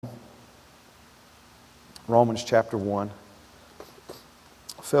Romans chapter 1.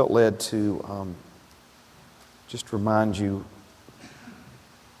 I felt led to just remind you,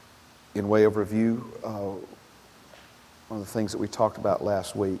 in way of review, one of the things that we talked about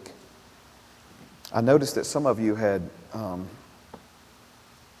last week. I noticed that some of you had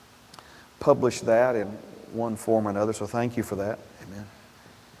published that in one form or another, so thank you for that. Amen.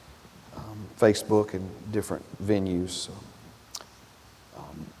 Facebook and different venues. So,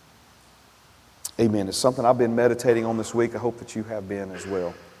 amen. It's something I've been meditating on this week. I hope that you have been as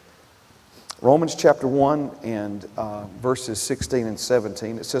well. Romans chapter 1 and verses 16 and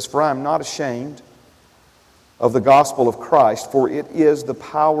 17. It says, "For I am not ashamed of the gospel of Christ, for it is the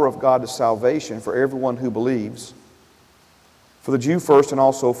power of God to salvation for everyone who believes, for the Jew first and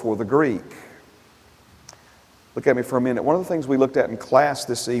also for the Greek." Look at me for a minute. One of the things we looked at in class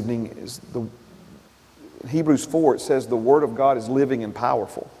this evening is in Hebrews 4, it says the Word of God is living and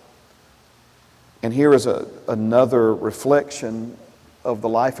powerful. And here is another reflection of the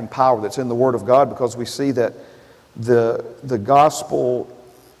life and power that's in the Word of God, because we see that the gospel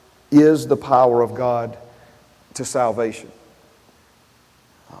is the power of God to salvation.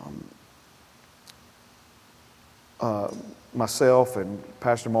 Myself and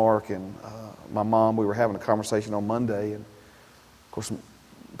Pastor Mark and my mom, we were having a conversation on Monday, and of course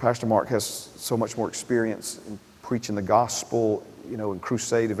Pastor Mark has so much more experience in preaching the gospel, in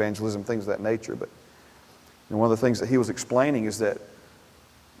crusade evangelism, things of that nature. But one of the things that he was explaining is that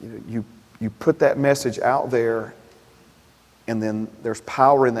you put that message out there, and then there's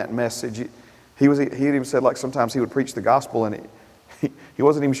power in that message. He had even said, like, sometimes he would preach the gospel and he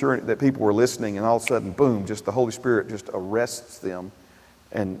wasn't even sure that people were listening, and all of a sudden, boom, just the Holy Spirit just arrests them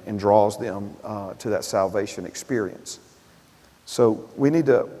and draws them to that salvation experience. So we need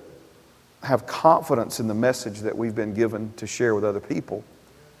to have confidence in the message that we've been given to share with other people.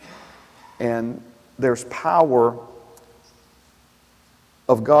 And there's power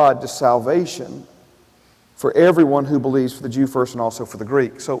of God to salvation for everyone who believes, for the Jew first and also for the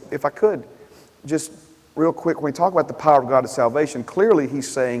Greek. So if I could, just real quick, when we talk about the power of God to salvation, clearly he's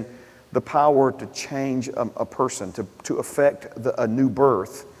saying the power to change a person, to affect a new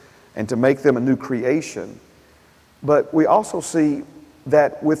birth, and to make them a new creation. But we also see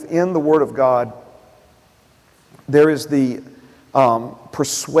that within the Word of God, there is the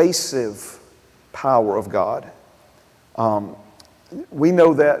persuasive power of God. We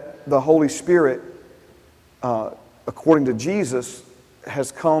know that the Holy Spirit, according to Jesus,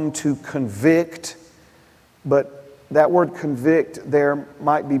 has come to convict, but that word convict there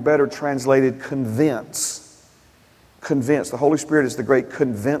might be better translated convince. Convince. The Holy Spirit is the great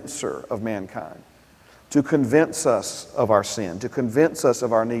convincer of mankind. To convince us of our sin, to convince us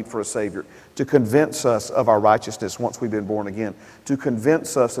of our need for a Savior, to convince us of our righteousness once we've been born again, to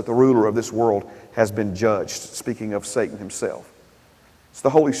convince us that the ruler of this world has been judged, speaking of Satan himself. It's the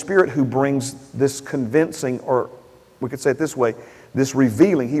Holy Spirit who brings this convincing, or we could say it this way, this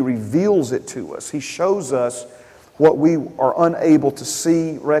revealing. He reveals it to us. He shows us what we are unable to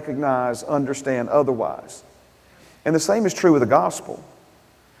see, recognize, understand otherwise. And the same is true with the gospel.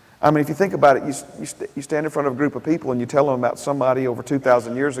 I mean, if you think about it, you stand in front of a group of people and you tell them about somebody over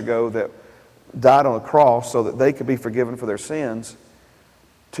 2,000 years ago that died on a cross so that they could be forgiven for their sins.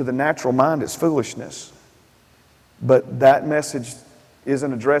 To the natural mind, it's foolishness. But that message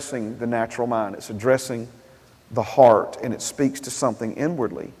isn't addressing the natural mind. It's addressing the heart, and it speaks to something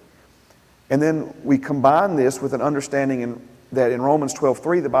inwardly. And then we combine this with an understanding that in Romans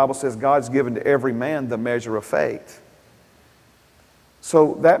 12:3, the Bible says God's given to every man the measure of faith.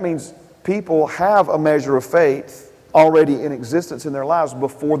 So that means people have a measure of faith already in existence in their lives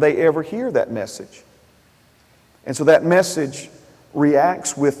before they ever hear that message. And so that message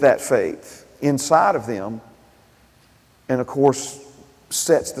reacts with that faith inside of them, and of course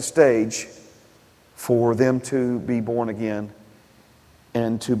sets the stage for them to be born again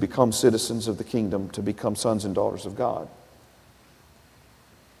and to become citizens of the kingdom, to become sons and daughters of God.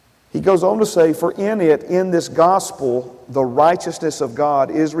 He goes on to say, "For in it, in this gospel, the righteousness of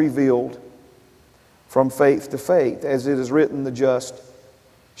God is revealed from faith to faith, as it is written, the just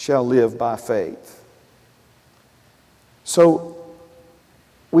shall live by faith." So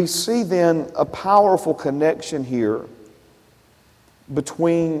we see then a powerful connection here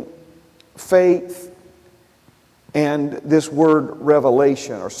between faith and this word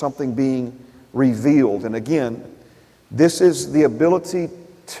revelation, or something being revealed. And again, this is the ability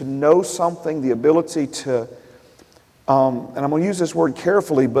to know something, the ability to, and I'm going to use this word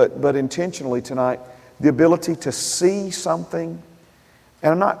carefully but intentionally tonight, the ability to see something.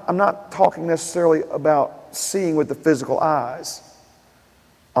 And I'm not talking necessarily about seeing with the physical eyes.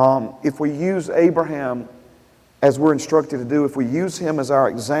 If we use Abraham as we're instructed to do, if we use him as our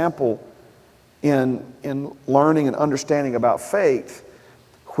example in learning and understanding about faith,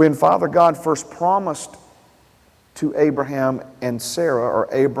 when Father God first promised to Abraham and Sarah, or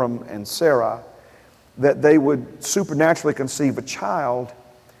Abram and Sarah, that they would supernaturally conceive a child,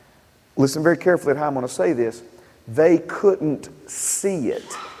 listen very carefully to how I'm going to say this, they couldn't see it.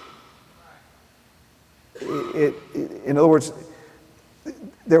 In other words,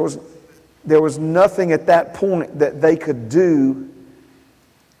 there was nothing at that point that they could do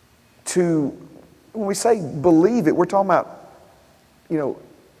to, when we say believe it, we're talking about,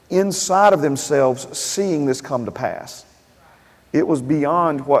 inside of themselves seeing this come to pass. It was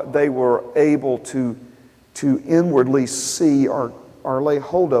beyond what they were able to inwardly see or lay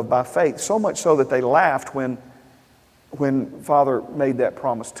hold of by faith. So much so that they laughed when Father made that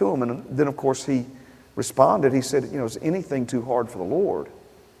promise to them. And then, of course, he responded. He said, is anything too hard for the Lord?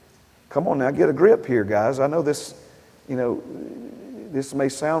 Come on now, get a grip here, guys. I know this, this may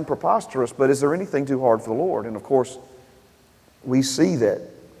sound preposterous, but is there anything too hard for the Lord? And of course, we see that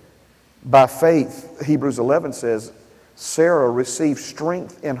by faith, Hebrews 11 says, Sarah received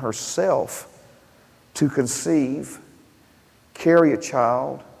strength in herself to conceive, carry a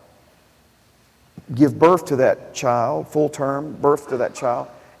child, give birth to that child, full term birth to that child,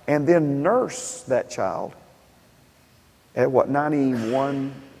 and then nurse that child at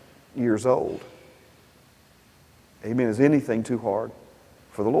 91 years old. Amen. Is anything too hard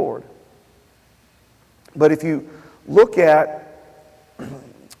for the Lord? But if you look at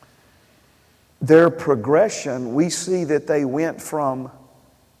their progression, we see that they went from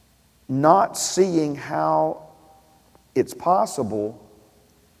not seeing how it's possible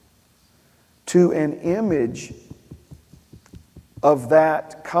to an image of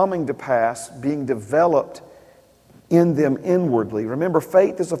that coming to pass, being developed in them inwardly. Remember,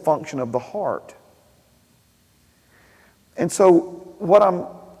 faith is a function of the heart. And so what I'm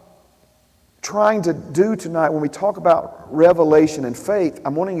trying to do tonight when we talk about revelation and faith,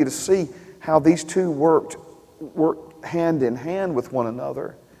 I'm wanting you to see how these two worked hand in hand with one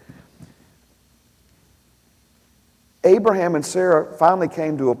another. Abraham and Sarah finally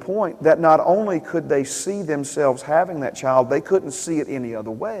came to a point that not only could they see themselves having that child, they couldn't see it any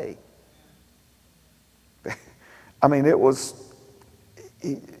other way. I mean, it was,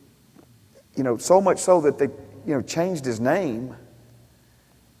 so much so that they, changed his name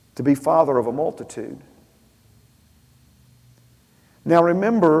to be father of a multitude. Now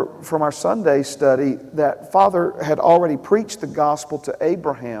remember from our Sunday study that Father had already preached the gospel to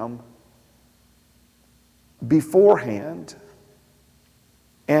Abraham beforehand.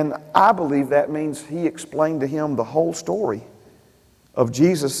 And I believe that means he explained to him the whole story of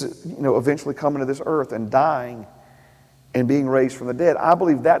Jesus, eventually coming to this earth and dying and being raised from the dead. I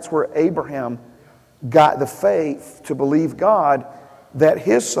believe that's where Abraham got the faith to believe God that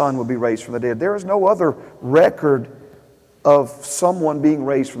his son would be raised from the dead. There is no other record of someone being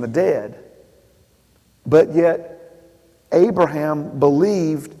raised from the dead. But yet, Abraham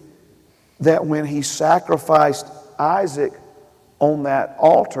believed that when he sacrificed Isaac on that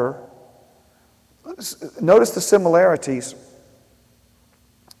altar, notice the similarities.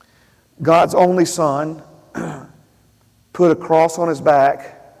 God's only son put a cross on his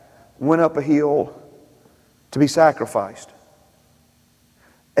back, went up a hill to be sacrificed.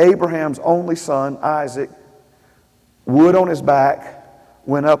 Abraham's only son, Isaac, wood on his back,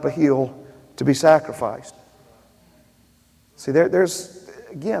 went up a hill to be sacrificed. See, there's,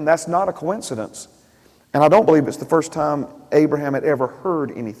 again, that's not a coincidence. And I don't believe it's the first time Abraham had ever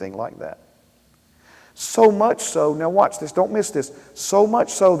heard anything like that. So much so, now watch this, don't miss this, so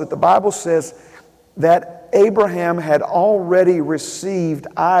much so that the Bible says that Abraham had already received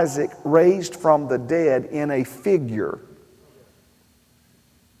Isaac raised from the dead in a figure.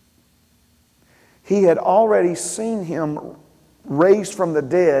 He had already seen him raised from the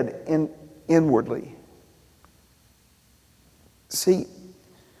dead inwardly. See,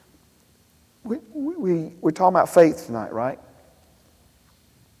 we're talking about faith tonight, right?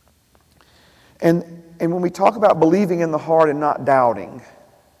 And when we talk about believing in the heart and not doubting,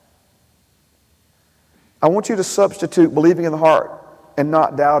 I want you to substitute believing in the heart and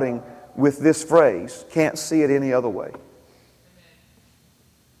not doubting with this phrase, can't see it any other way.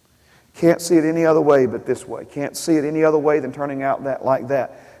 Can't see it any other way but this way. Can't see it any other way than turning out like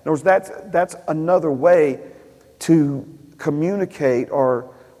that. In other words, that's another way to communicate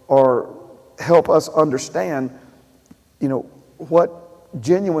or help us understand, what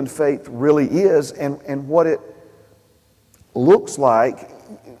genuine faith really is and what it looks like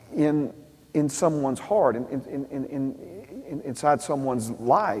in someone's heart, in inside someone's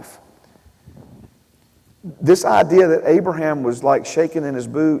life. This idea that Abraham was like shaking in his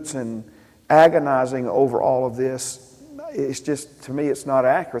boots and agonizing over all of this, it's just, to me, it's not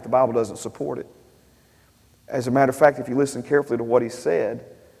accurate. The Bible doesn't support it. As a matter of fact, if you listen carefully to what he said,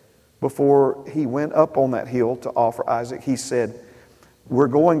 before he went up on that hill to offer Isaac, he said, "We're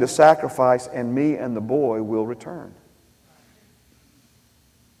going to sacrifice, and me and the boy will return."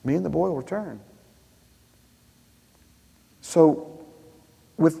 Me and the boy will return. So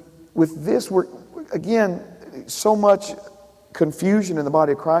with this, we're, again, so much confusion in the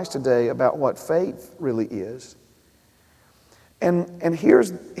body of Christ today about what faith really is. And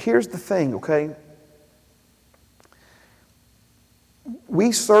here's the thing, okay?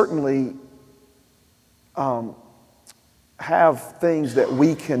 We certainly have things that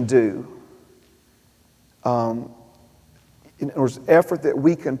we can do. There's effort that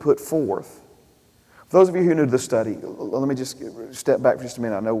we can put forth. For those of you who are new to the study, let me just step back for just a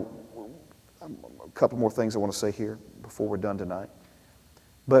minute. I know a couple more things I want to say here before we're done tonight.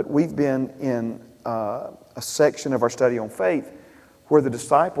 But we've been in a section of our study on faith where the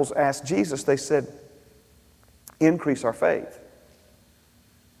disciples asked Jesus, they said, "Increase our faith."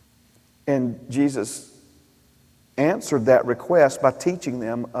 And Jesus answered that request by teaching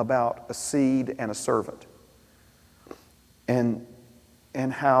them about a seed and a servant.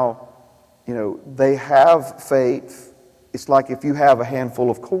 And how, they have faith. It's like if you have a handful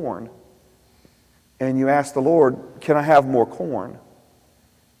of corn and you ask the Lord, "Can I have more corn?"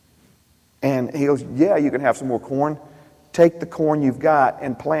 And He goes, "Yeah, you can have some more corn. Take the corn you've got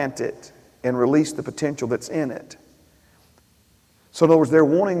and plant it and release the potential that's in it." So in other words, they're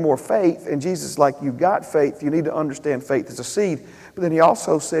wanting more faith, and Jesus is like, "You've got faith. You need to understand faith as a seed." But then He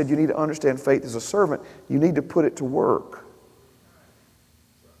also said you need to understand faith as a servant. You need to put it to work.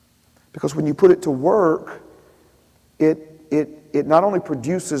 Because when you put it to work, it not only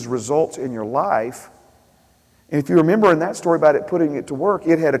produces results in your life, and if you remember in that story about it putting it to work,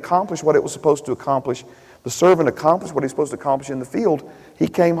 it had accomplished what it was supposed to accomplish. The servant accomplished what he was supposed to accomplish in the field. He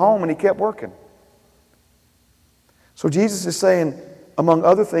came home and he kept working. So Jesus is saying, among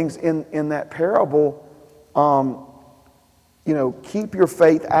other things in that parable, keep your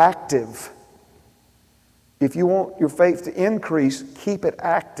faith active. If you want your faith to increase, keep it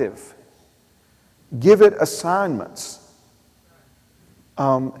active. Give it assignments.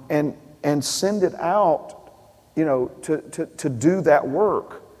 And send it out, to do that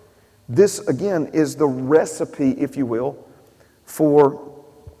work. This, again, is the recipe, if you will, for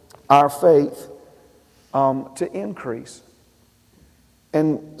our faith to increase.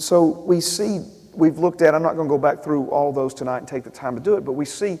 And so we've looked at, I'm not going to go back through all those tonight and take the time to do it, but we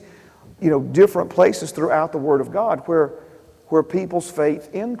see, different places throughout the Word of God where people's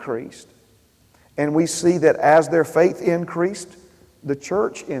faith increased. And we see that as their faith increased, the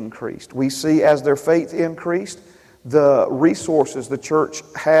church increased. We see as their faith increased, the resources the church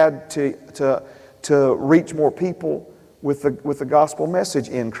had to reach more people with the gospel message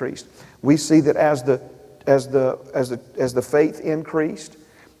increased. We see that as the faith increased,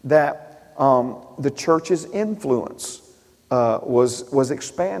 that the church's influence was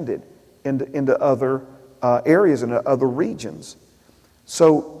expanded into other areas, into other regions.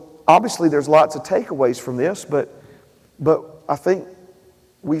 So obviously there's lots of takeaways from this, but I think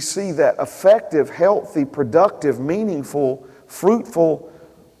we see that effective, healthy, productive, meaningful, fruitful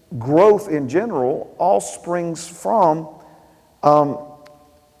growth in general all springs from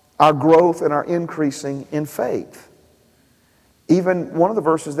our growth and our increasing in faith. Even one of the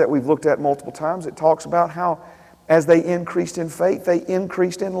verses that we've looked at multiple times, it talks about how as they increased in faith, they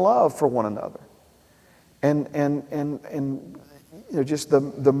increased in love for one another. And just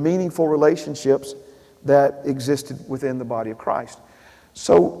the meaningful relationships that existed within the body of Christ.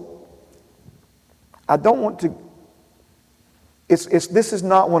 So I don't want to, this is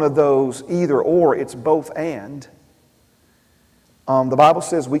not one of those either or, it's both and. The Bible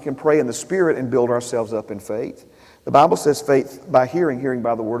says we can pray in the Spirit and build ourselves up in faith. The Bible says faith by hearing, hearing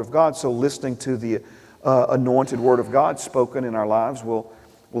by the Word of God. So listening to the anointed Word of God spoken in our lives will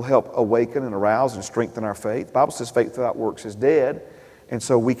help awaken and arouse and strengthen our faith. The Bible says faith without works is dead. And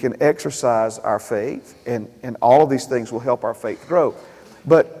so we can exercise our faith, and all of these things will help our faith grow.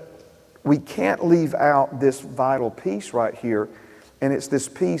 But we can't leave out this vital piece right here, and it's this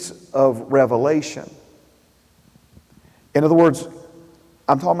piece of revelation. In other words,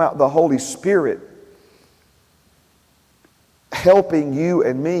 I'm talking about the Holy Spirit helping you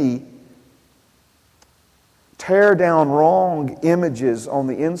and me tear down wrong images on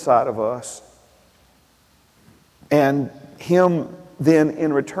the inside of us, and Him then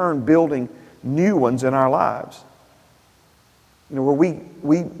in return building new ones in our lives. where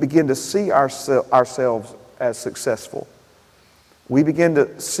we begin to see ourselves as successful. We begin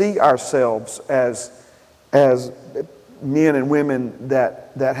to see ourselves as men and women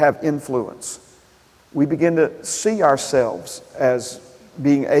that have influence. We begin to see ourselves as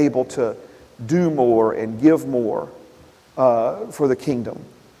being able to do more and give more for the kingdom.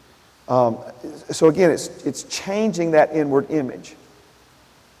 So again, it's changing that inward image.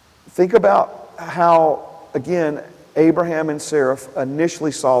 Think about how, again, Abraham and Sarah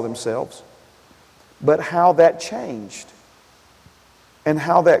initially saw themselves, but how that changed and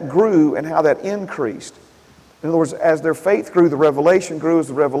how that grew and how that increased. In other words, as their faith grew, the revelation grew. As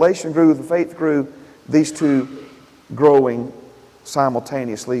the revelation grew, the faith grew. These two growing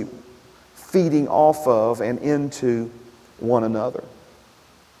simultaneously, feeding off of and into one another.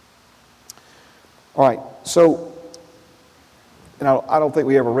 All right, so, and I don't think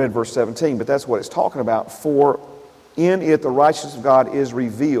we ever read verse 17, but that's what it's talking about. For in it the righteousness of God is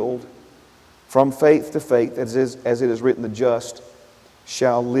revealed from faith to faith, as it is written, the just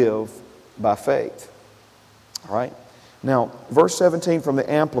shall live by faith. All right, now verse 17 from the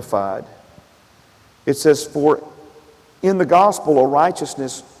Amplified, it says, for in the gospel a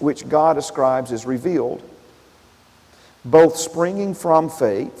righteousness which God ascribes is revealed, both springing from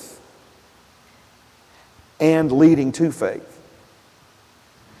faith and leading to faith.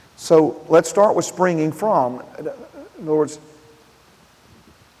 So let's start with springing from. In other words,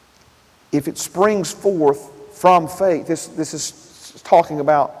 if it springs forth from faith, this is talking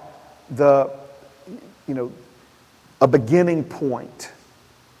about a beginning point.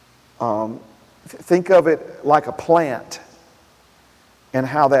 Think of it like a plant and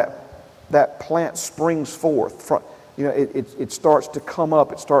how that plant springs forth. It starts to come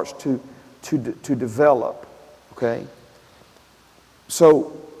up. It starts to develop. Okay?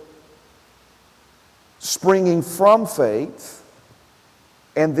 So, springing from faith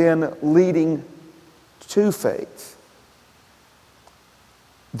and then leading to faith.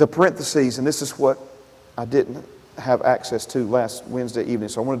 The parentheses, and this is what I didn't have access to last Wednesday evening,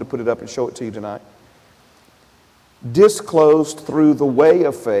 so I wanted to put it up and show it to you tonight. Disclosed through the way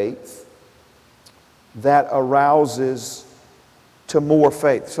of faith that arouses to more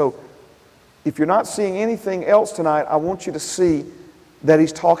faith. So, if you're not seeing anything else tonight, I want you to see that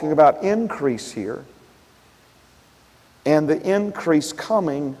he's talking about increase here, and the increase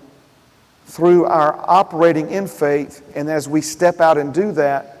coming through our operating in faith. And as we step out and do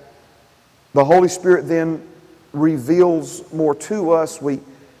that, the Holy Spirit then reveals more to us. Let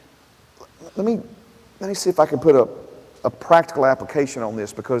me see if I can put a practical application on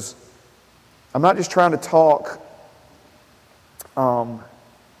this, because I'm not just trying to talk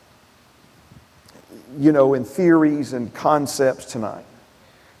in theories and concepts tonight.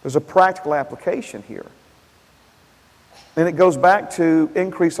 There's a practical application here. And it goes back to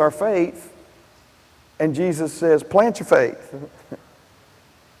increase our faith. And Jesus says, plant your faith.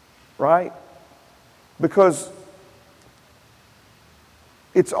 Right? Because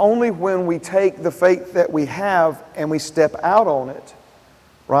it's only when we take the faith that we have and we step out on it,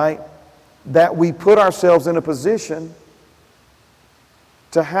 right, that we put ourselves in a position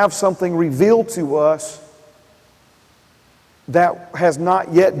to have something revealed to us that has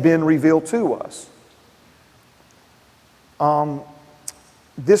not yet been revealed to us.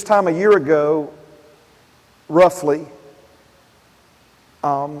 This time a year ago, roughly,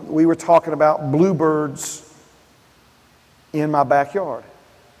 we were talking about bluebirds in my backyard,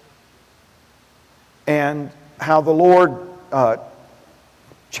 and how the Lord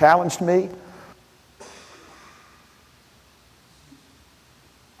challenged me.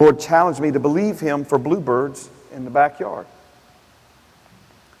 The Lord challenged me to believe Him for bluebirds in the backyard.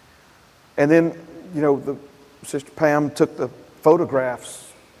 And then, Sister Pam took the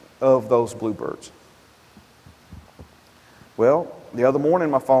photographs of those bluebirds. Well, the other morning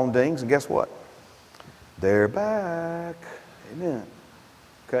my phone dings, and guess what? They're back. Amen.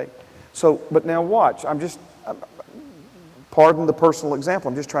 Okay? So, but now watch. Pardon the personal example,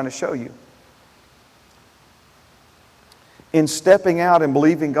 I'm just trying to show you. In stepping out and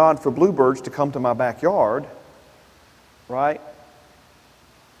believing God for bluebirds to come to my backyard, right?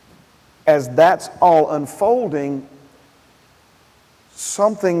 As that's all unfolding,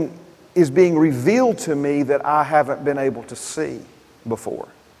 something is being revealed to me that I haven't been able to see before.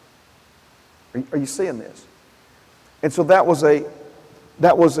 Are you seeing this? And so that was a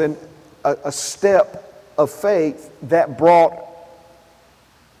step of faith that brought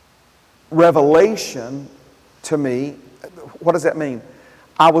revelation to me. What does that mean?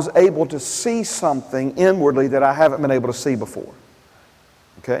 I was able to see something inwardly that I haven't been able to see before.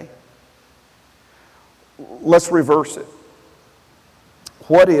 Okay? Let's reverse it.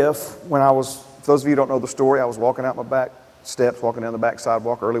 What if, for those of you who don't know the story, I was walking out my back steps, walking down the back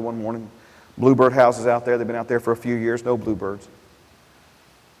sidewalk early one morning. Bluebird houses out there. They've been out there for a few years, no bluebirds.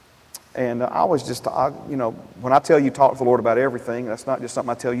 And I was just, when I tell you talk to the Lord about everything, that's not just something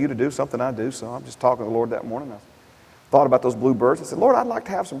I tell you to do, something I do. So I'm just talking to the Lord that morning. I thought about those bluebirds. I said, Lord, I'd like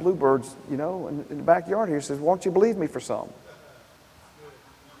to have some bluebirds, in the backyard here. He says, won't you believe me for some?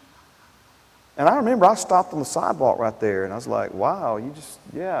 And I remember I stopped on the sidewalk right there, and I was like, wow,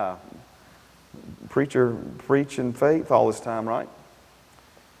 preacher preaching faith all this time, right?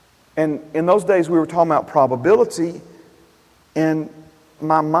 And in those days, we were talking about probability, and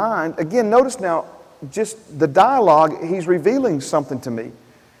my mind, again, notice now, just the dialogue, he's revealing something to me.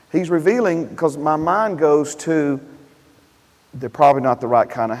 He's revealing, because my mind goes to, they're probably not the right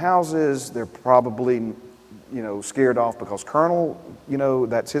kind of houses, they're probably, scared off because Colonel,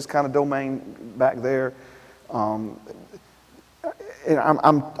 that's his kind of domain back there. And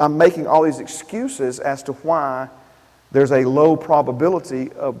I'm making all these excuses as to why there's a low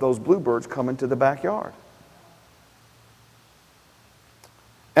probability of those bluebirds coming to the backyard.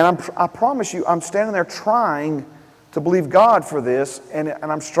 And I promise you, I'm standing there trying to believe God for this, and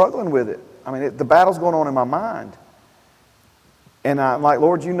I'm struggling with it. I mean, the battle's going on in my mind. And I'm like,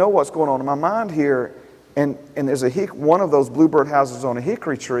 Lord, you know what's going on in my mind here. And there's one of those bluebird houses on a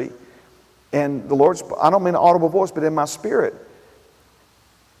hickory tree. And the Lord, I don't mean an audible voice, but in my spirit,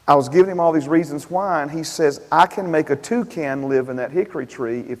 I was giving him all these reasons why, and he says, I can make a toucan live in that hickory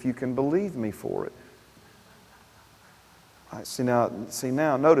tree if you can believe me for it. All right, see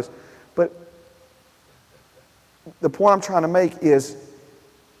now, notice. But the point I'm trying to make is,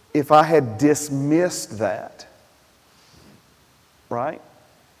 if I had dismissed that, right?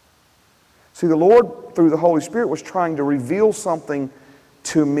 See, the Lord, through the Holy Spirit, was trying to reveal something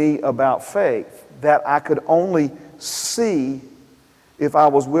to me about faith that I could only see if I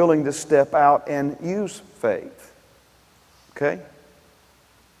was willing to step out and use faith. Okay?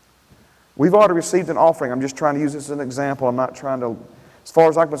 We've already received an offering. I'm just trying to use this as an example. I'm not trying to, as far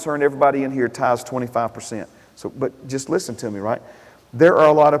as I'm concerned, everybody in here tithes 25%. But just listen to me, right? There are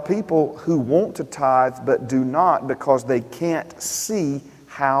a lot of people who want to tithe but do not because they can't see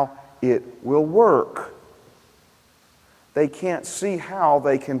how it will work. They can't see how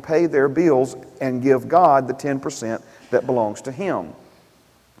they can pay their bills and give God the 10% that belongs to Him.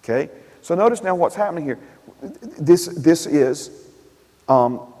 Okay? So notice now what's happening here. This is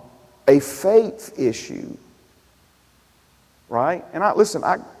a faith issue. Right? And I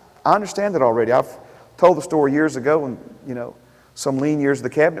understand it already. I've told the story years ago when, some lean years of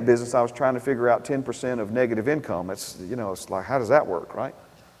the cabinet business, I was trying to figure out 10% of negative income. It's like, how does that work, right?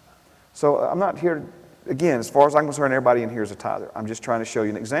 So I'm not here, again, as far as I'm concerned, everybody in here is a tither. I'm just trying to show you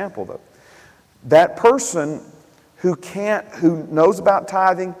an example, though. That person who knows about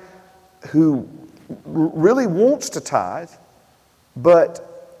tithing, who really wants to tithe,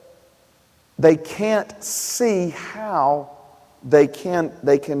 but they can't see how they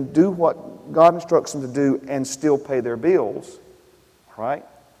can do what God instructs them to do and still pay their bills, right?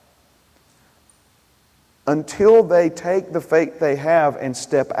 Until they take the faith they have and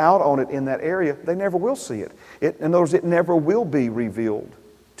step out on it in that area, they never will see it. In other words, it never will be revealed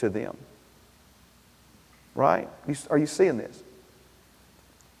to them. Right? Are you seeing this?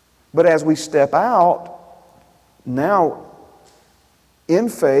 But as we step out, now in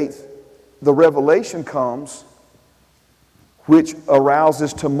faith, the revelation comes, which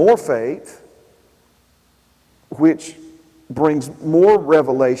arouses to more faith, which brings more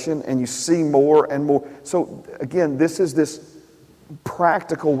revelation, and you see more and more. So again, this is this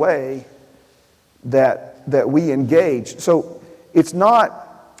practical way that we engage. So it's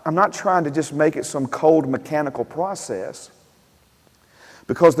not, I'm not trying to just make it some cold mechanical process,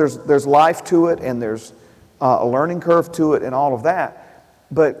 because there's life to it, and there's a learning curve to it and all of that.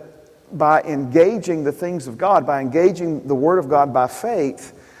 But by engaging the things of God, by engaging the Word of God by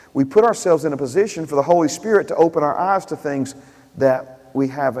faith, we put ourselves in a position for the Holy Spirit to open our eyes to things that we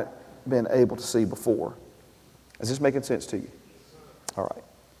haven't been able to see before. Is this making sense to you? All right.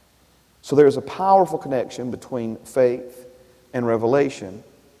 So there's a powerful connection between faith and revelation.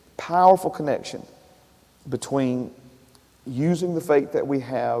 Powerful connection between using the faith that we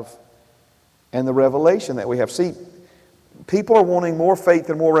have and the revelation that we have. See, people are wanting more faith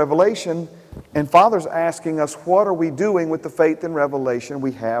and more revelation, and Father's asking us, what are we doing with the faith and revelation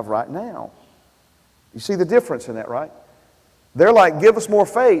we have right now? You see the difference in that, right? They're like, give us more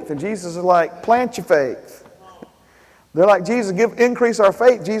faith, and Jesus is like, plant your faith. They're like, Jesus, increase our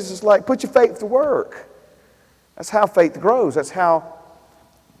faith. Jesus is like, put your faith to work. That's how faith grows. That's how,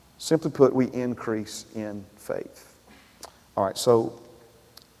 simply put, we increase in faith. All right, so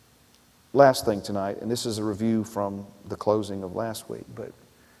last thing tonight, and this is a review from the closing of last week, but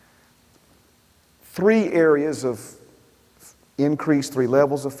 3 areas of increase, 3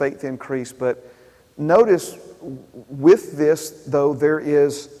 levels of faith increase. But notice with this, though, there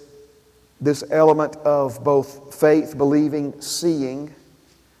is this element of both faith, believing, seeing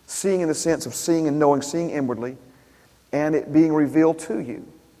in the sense of seeing and knowing, seeing inwardly, and it being revealed to you.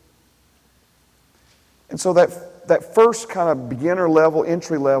 And so that first kind of beginner level,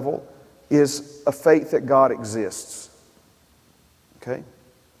 entry level, is a faith that God exists. Okay?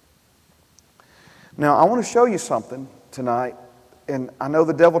 Now, I want to show you something tonight, and I know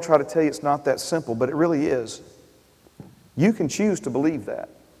the devil tried to tell you it's not that simple, but it really is. You can choose to believe that.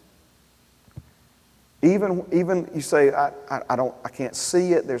 Even you say, I can't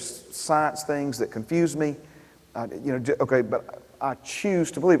see it. There's science things that confuse me. Okay, but I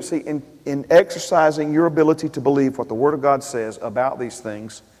choose to believe it. See, in exercising your ability to believe what the Word of God says about these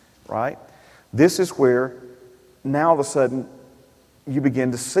things, right? This is where now all of a sudden you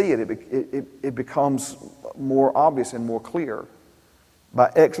begin to see it. It becomes more obvious and more clear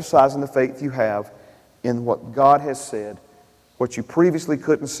by exercising the faith you have in what God has said. What you previously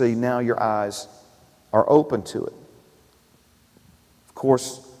couldn't see, now your eyes are open to it. Of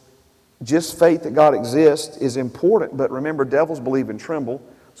course, just faith that God exists is important, but remember, devils believe and tremble.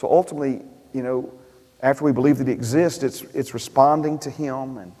 So ultimately, after we believe that He exists, it's responding to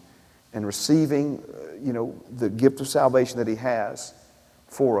Him and receiving, the gift of salvation that He has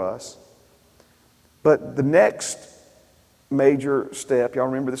for us. But the next major step, y'all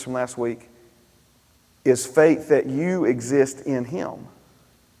remember this from last week, is faith that you exist in Him.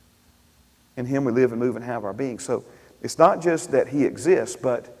 In Him we live and move and have our being. So it's not just that He exists,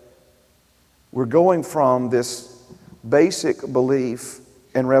 but we're going from this basic belief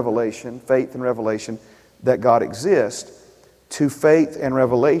and revelation, faith and revelation, that God exists, to faith and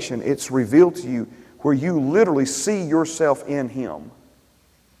revelation. It's revealed to you where you literally see yourself in Him.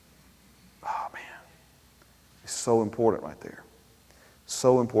 Oh, man. It's so important right there.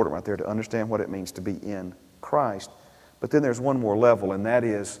 So important right there to understand what it means to be in Christ. But then there's one more level, and that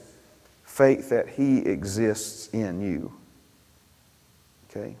is faith that He exists in you.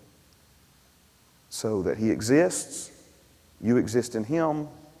 Okay? So that He exists, you exist in Him,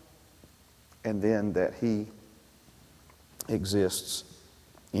 and then that He exists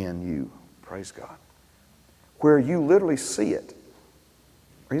in you. Praise God. Where you literally see it.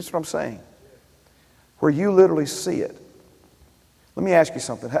 Here's what I'm saying. Where you literally see it. Let me ask you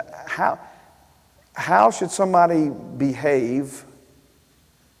something. How should somebody behave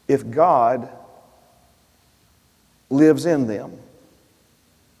if God lives in them?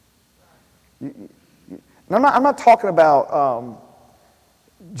 And I'm not talking about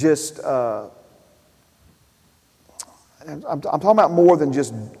I'm talking about more than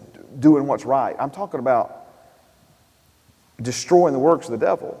just doing what's right. I'm talking about destroying the works of the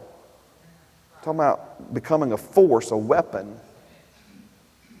devil. I'm talking about becoming a force, a weapon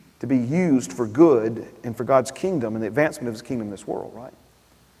to be used for good and for God's kingdom and the advancement of His kingdom in this world, right?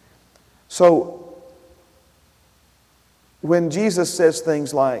 So, when Jesus says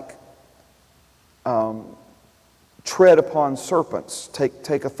things like, tread upon serpents,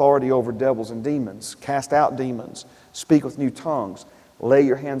 take authority over devils and demons, cast out demons, speak with new tongues, lay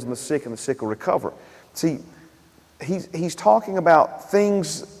your hands on the sick and the sick will recover. See, he's talking about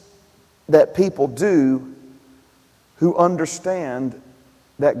things that people do who understand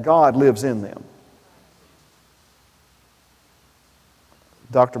that God lives in them.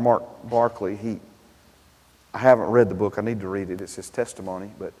 Dr. Mark Barclay, I haven't read the book, I need to read it, it's his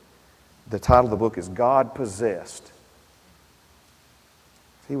testimony, but the title of the book is God Possessed.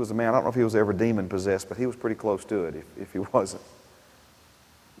 He was a man, I don't know if he was ever demon possessed, but he was pretty close to it if he wasn't.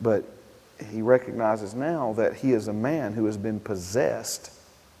 But he recognizes now that he is a man who has been possessed,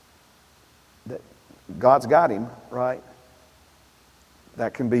 that God's got him, right?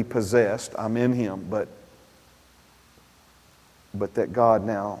 That can be possessed, I'm in Him, but that God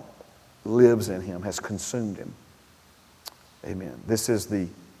now lives in him, has consumed him. Amen. This is the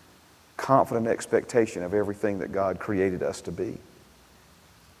confident expectation of everything that God created us to be.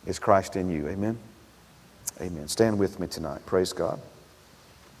 Is Christ in you? Amen? Amen. Stand with me tonight. Praise God.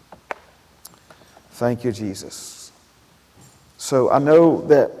 Thank you, Jesus. So I know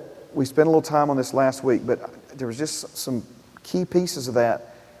that we spent a little time on this last week, but there was just some key pieces of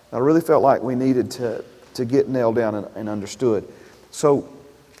that I really felt like we needed to get nailed down and understood. So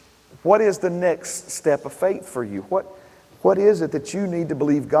what is the next step of faith for you? What is it that you need to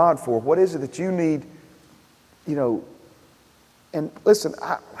believe God for? What is it that you need, and listen,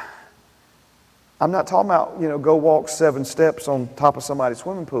 I'm not talking about, go walk 7 steps on top of somebody's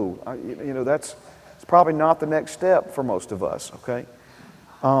swimming pool. That's it's probably not the next step for most of us, okay?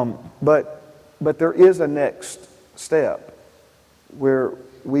 But there is a next step where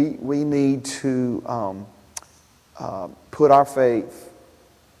we need to put our faith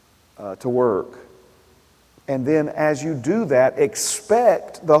to work. And then as you do that,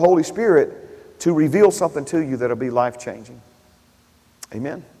 expect the Holy Spirit to reveal something to you that'll be life-changing.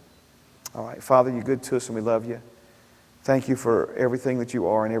 Amen? All right, Father, you're good to us and we love you. Thank you for everything that you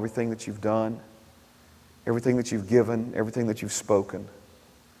are and everything that you've done, everything that you've given, everything that you've spoken.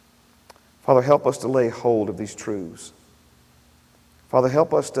 Father, help us to lay hold of these truths. Father,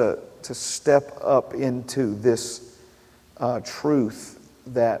 help us to step up into this truth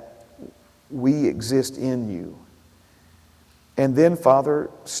that we exist in you. And then, Father,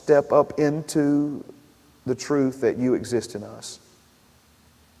 step up into the truth that you exist in us.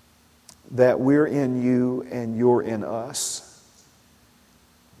 That we're in you and you're in us.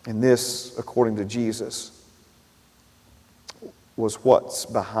 And this, according to Jesus, was what's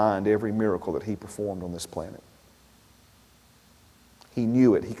behind every miracle that he performed on this planet. He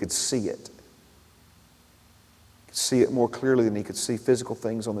knew it. He could see it. He could see it more clearly than he could see physical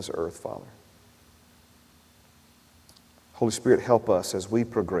things on this earth, Father. Holy Spirit, help us as we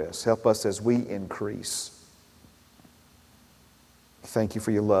progress. Help us as we increase. Thank you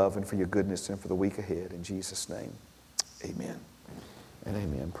for your love and for your goodness and for the week ahead. In Jesus' name, amen and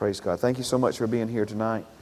amen. Praise God. Thank you so much for being here tonight.